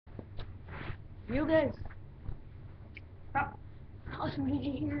You guys, I was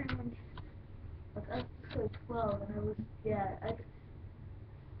reading here and like episode 12, and I was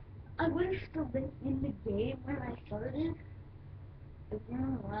I would have still been in the game when I started. But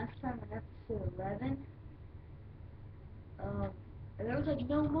then last time in episode 11, there was like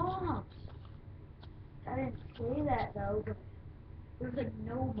no mobs. I didn't say that though, but there was like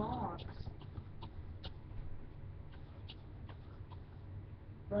no mobs.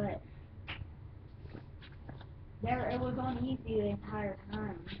 But there, it was on easy the entire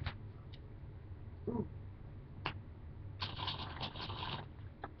time. Ooh.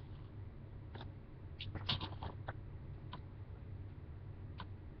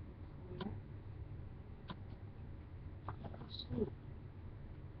 Sweet.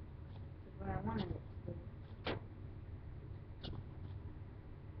 That's what I wanted it to be.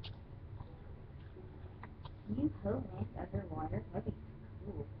 Can you hoe land underwater? That'd be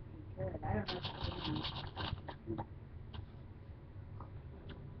cool if you could. I don't know if you can.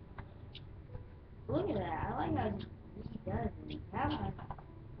 Look at that. I like how he does it. That one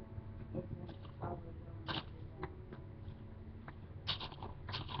isn't probably going to do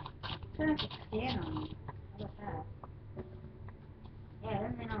that. Try not to stand on me. How about that? Yeah,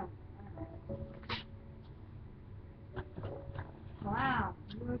 let me know. Wow,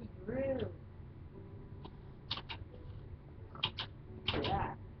 you already grew. Look at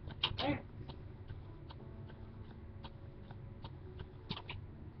that. And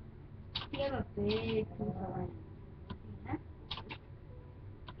you have a big piece of land. Yeah?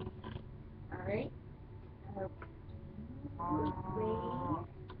 Alright. You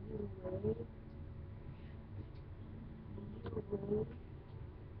wait.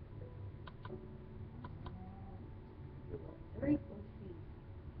 Very cool feet.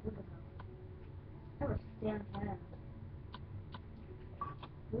 Look at them. That was stand 10.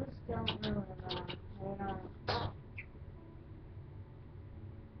 Who's still really hang on.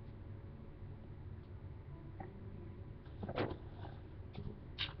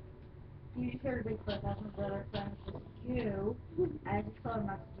 You just heard Bigfoot, that's my brother friend with you. I just told him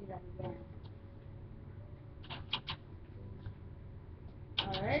not to do that again.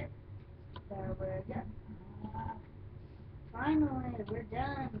 Alright. So we're done. Finally, we're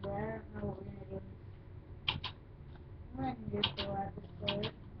done, but I don't know what we're gonna do wonderful episode.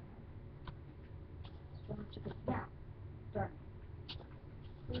 So much of it. Yeah. Done.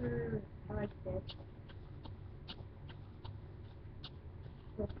 I like this.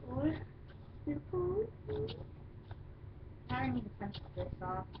 The pool. The pool. I don't need to fence this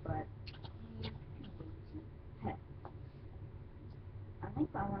off, but hey. I think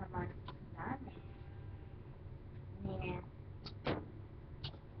I want to mine diamond. Yeah.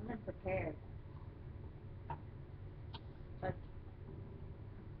 I'm unprepared. But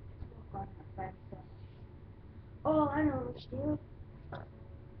on the fence. Oh, I know what to do.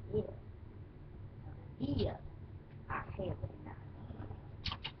 Yeah. Yeah. I have it now.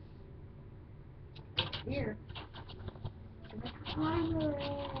 Here. To make armory.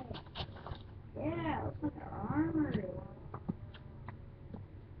 Yeah, let's make an armory.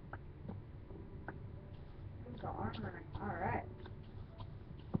 Make an armory. Alright.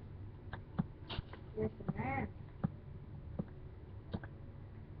 Yes, and then.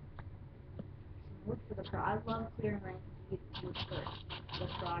 Look for the I love clearing ranks to get for the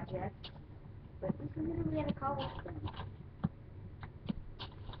project. But this is literally at a cobblestone.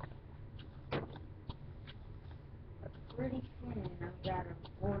 But pretty soon I've got to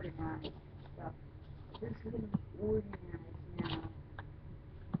organize stuff. This is going to be organized now.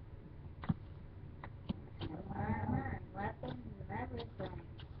 And armor and weapons and everything.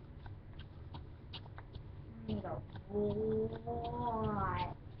 I need a lot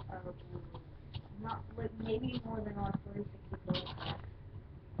of wood. Not like maybe more than our 360 packs.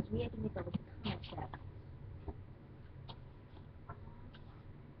 Because we have to make a ton of chests.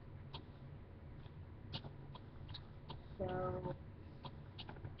 So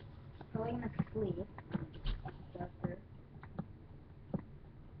probably gonna sleep. After.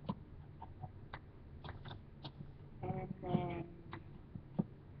 And then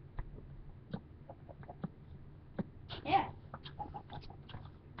yeah.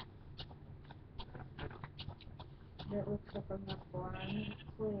 That looks like enough barn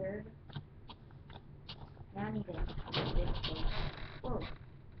cleared. Now I need to increase this thing. Whoa. What's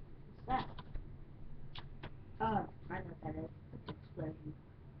that? Oh, I know what that is. It's an explosion.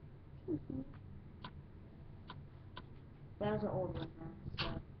 That was an old one though, so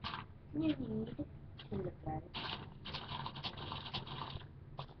you need to look at it.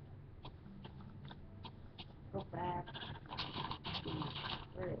 Go back.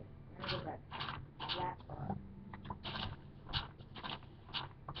 Where is it? Go back.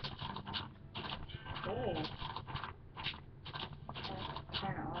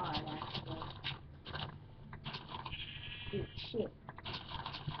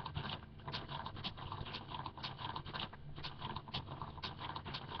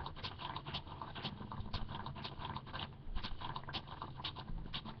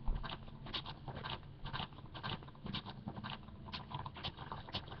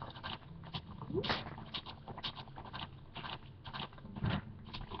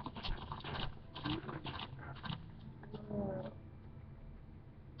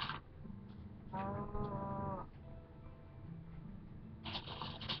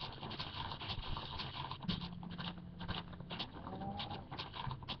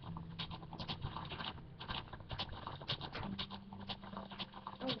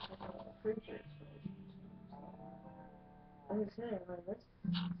 Like I said, like, let's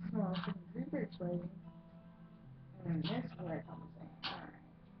small creeper explosion. And this is where it comes in. Alright.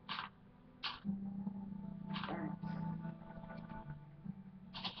 Darn it.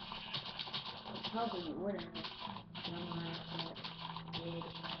 Probably wouldn't have done that, but did.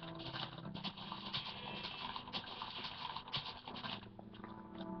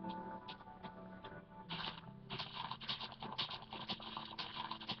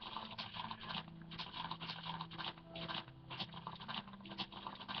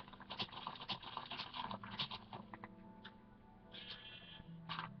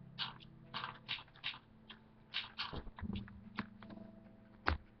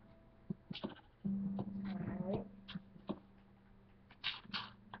 Alright.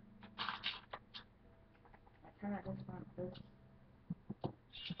 I kinda just want this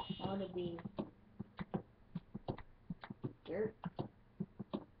all to be dirt.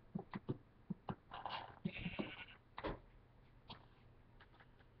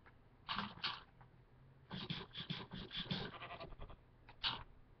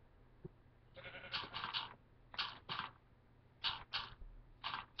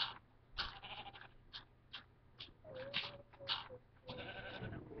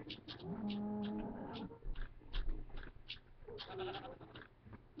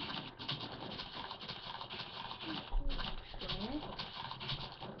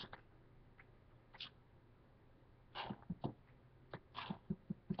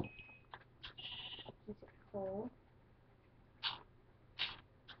 Is it cold?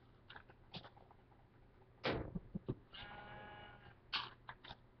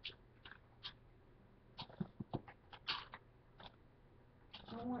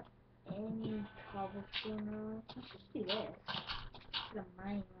 I don't want any cobblestone around. Let's just do this. Instead of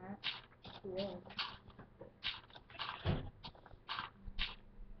mining that, let's do this.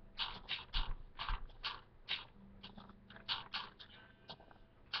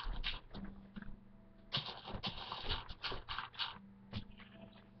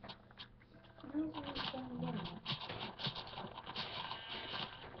 Why is this going down?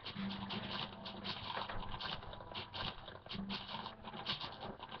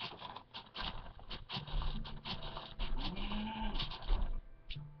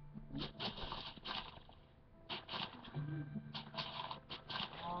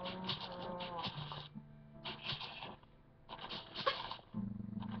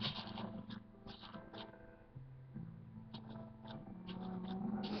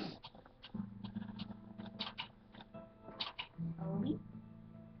 A leaf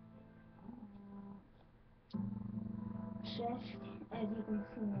chest, as you can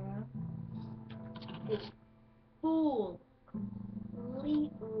see now, is full.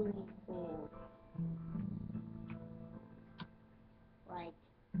 Completely full. Like,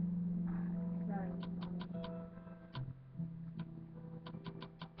 it's not even funny.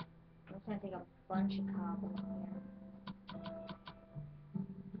 I'm just gonna take a bunch of cobble here.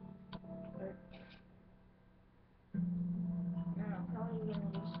 No, I'm probably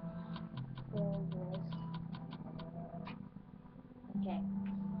gonna just fill this. Okay.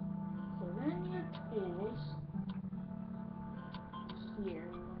 So then your tools here,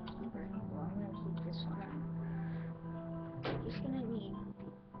 we're gonna keep our, well, I'm gonna keep this one. I'm just gonna need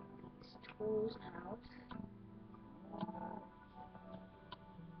these tools out.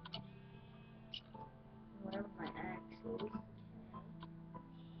 Wherever my axe is. Okay.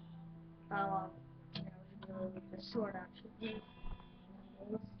 Oh, you know, should really leave the sword out, should we?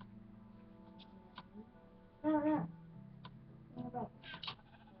 This. No, no. No, no.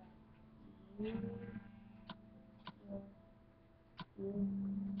 You,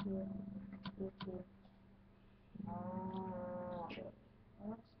 you. Okay.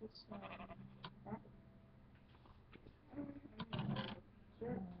 What's this one? That.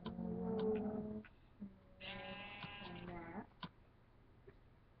 Dirt. And that.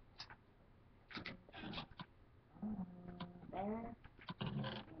 There.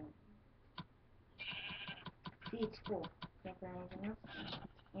 See, it's full. Can't put anything else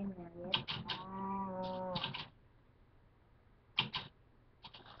in there yet.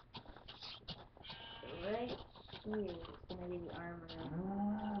 Right here is gonna be the armor.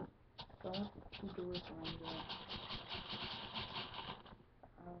 Don't the two doors on there.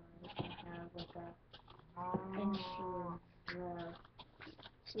 I can have like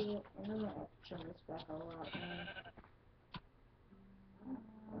See, and I'm gonna turn this back a lot more.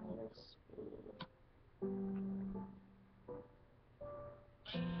 This speed.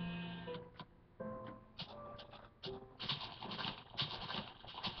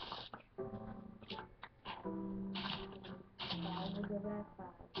 Now we'll go back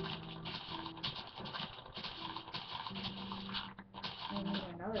 5. I need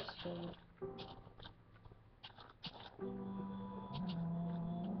another speed.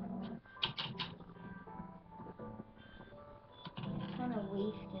 Kind of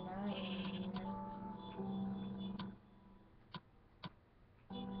wasting iron, man.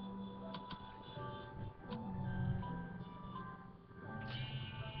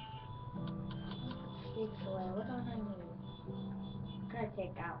 Takes away. What don't I need? Gotta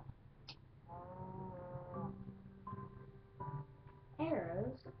take out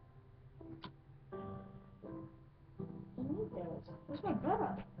arrows. I need those. Where's my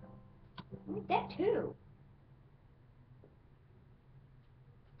bow? I need that too.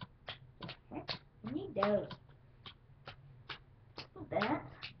 I need those. That.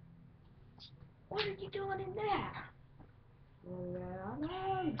 What are you doing in there?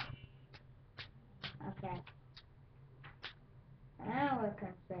 Okay. Now I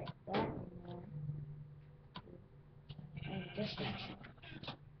can fit that in there. And distraction.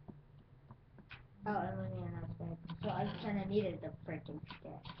 Oh, I only need enough space. So I just kinda needed the freaking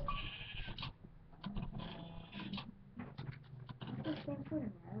stick. This thing put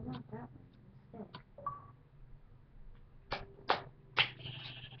in there. I want that one instead.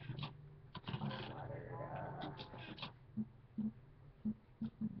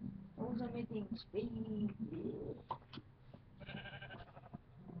 Also making speed.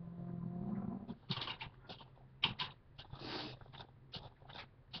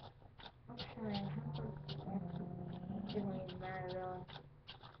 Okay, doesn't even matter really.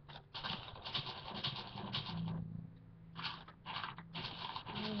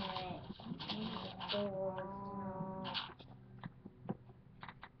 Alright, I'm gonna go over some.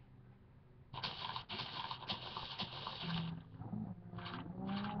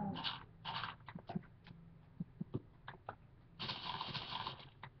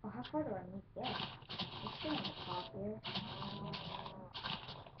 Oh, how far do I need to get? Let's go on the top here.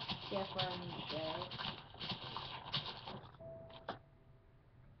 See how far I need to go.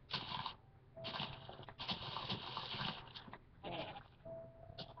 Okay.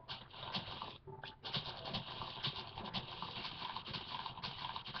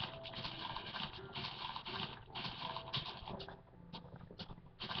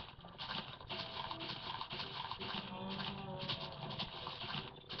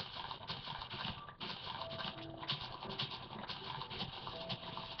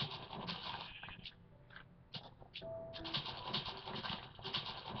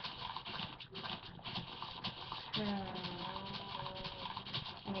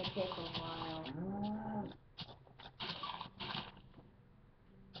 It may take a while.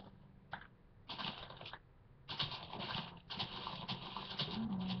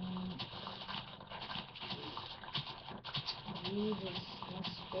 Jesus, my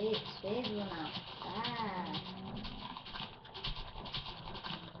space went out fast.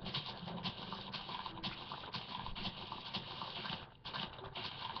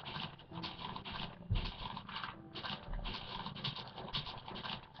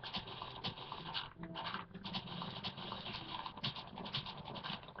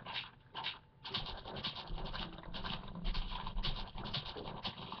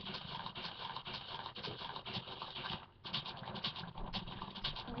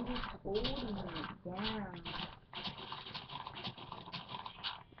 I'm just holding it down.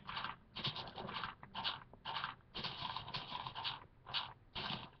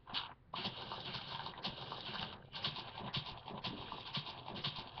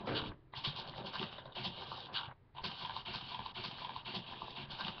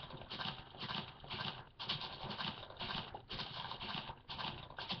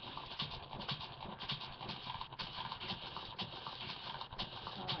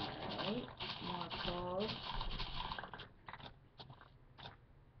 Alright, more coal.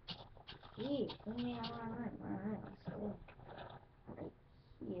 Geez, give me all right. Alright, let's go right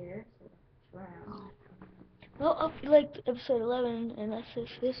here so we don't drown. Well, if you liked episode 11, and that's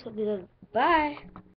this will be the bye.